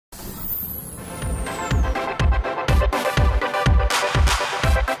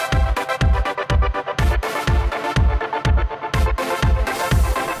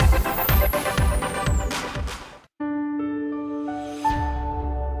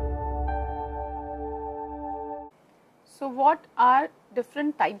what are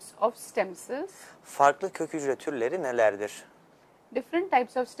different types of stem cells? Farklı kök hücre türleri nelerdir? Different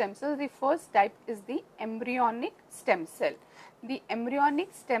types of stem cells. The first type is the embryonic stem cell. The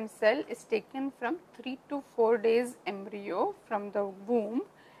embryonic stem cell is taken from 3 to 4 days embryo from the womb,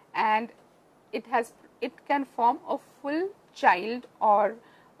 and it can form a full child or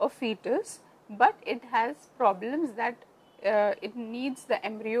a fetus, but it has problems that it needs the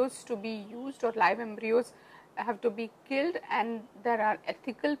embryos to be used, or live embryos have to be killed, and there are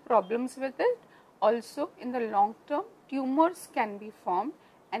ethical problems with it. Also, in the long term, tumors can be formed,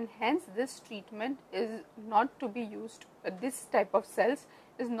 and hence this treatment is not to be used, this type of cells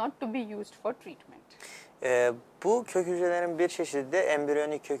is not to be used for treatment. Bu kök hücrelerin bir çeşidi de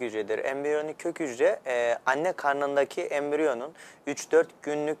embriyonik kök hücredir. Embriyonik kök hücre anne karnındaki embriyonun 3-4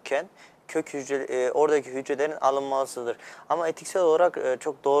 günlükken oradaki hücrelerin alınmasıdır. Ama etiksel olarak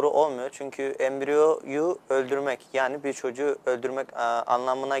çok doğru olmuyor. Çünkü embriyoyu öldürmek, yani bir çocuğu öldürmek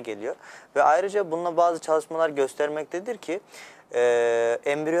anlamına geliyor. Ve ayrıca bununla bazı çalışmalar göstermektedir ki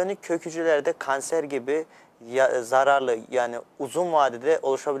embriyonik kök hücrelerde kanser gibi zararlı, yani uzun vadede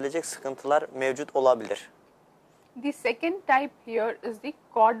oluşabilecek sıkıntılar mevcut olabilir. The second type here is the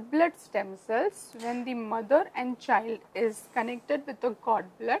cord blood stem cells. When the mother and child is connected with the cord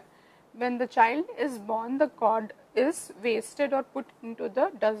blood, when the child is born, the cord is wasted or put into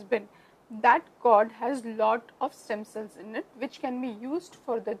the dustbin. That cord has lot of stem cells in it, which can be used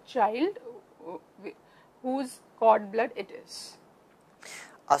for the child whose cord blood it is.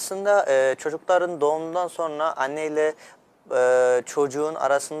 Aslında çocukların doğumundan sonra anne ile çocuğun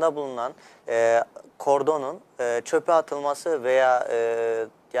arasında bulunan kordonun çöpe atılması veya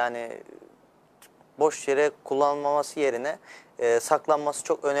yani boş yere kullanılmaması yerine saklanması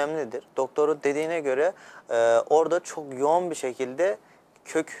çok önemlidir. Doktorun dediğine göre orada çok yoğun bir şekilde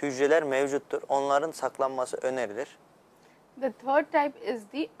kök hücreler mevcuttur. Onların saklanması önerilir. The third type is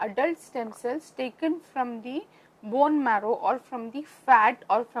the adult stem cells taken from the bone marrow or from the fat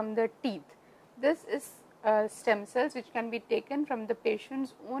or from the teeth. This is stem cells which can be taken from the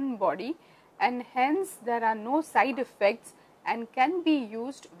patient's own body, and hence there are no side effects and can be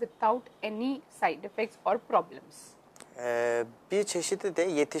used without any side effects or problems. Bir çeşidi de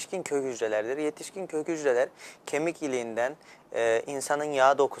yetişkin kök hücrelerdir. Yetişkin kök hücreler kemik iliğinden, insanın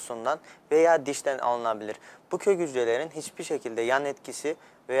yağ dokusundan veya dişten alınabilir. Bu kök hücrelerin hiçbir şekilde yan etkisi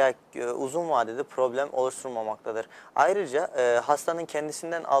veya uzun vadede problem oluşturmamaktadır. Ayrıca hastanın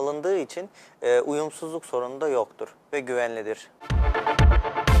kendisinden alındığı için uyumsuzluk sorunu da yoktur ve güvenlidir.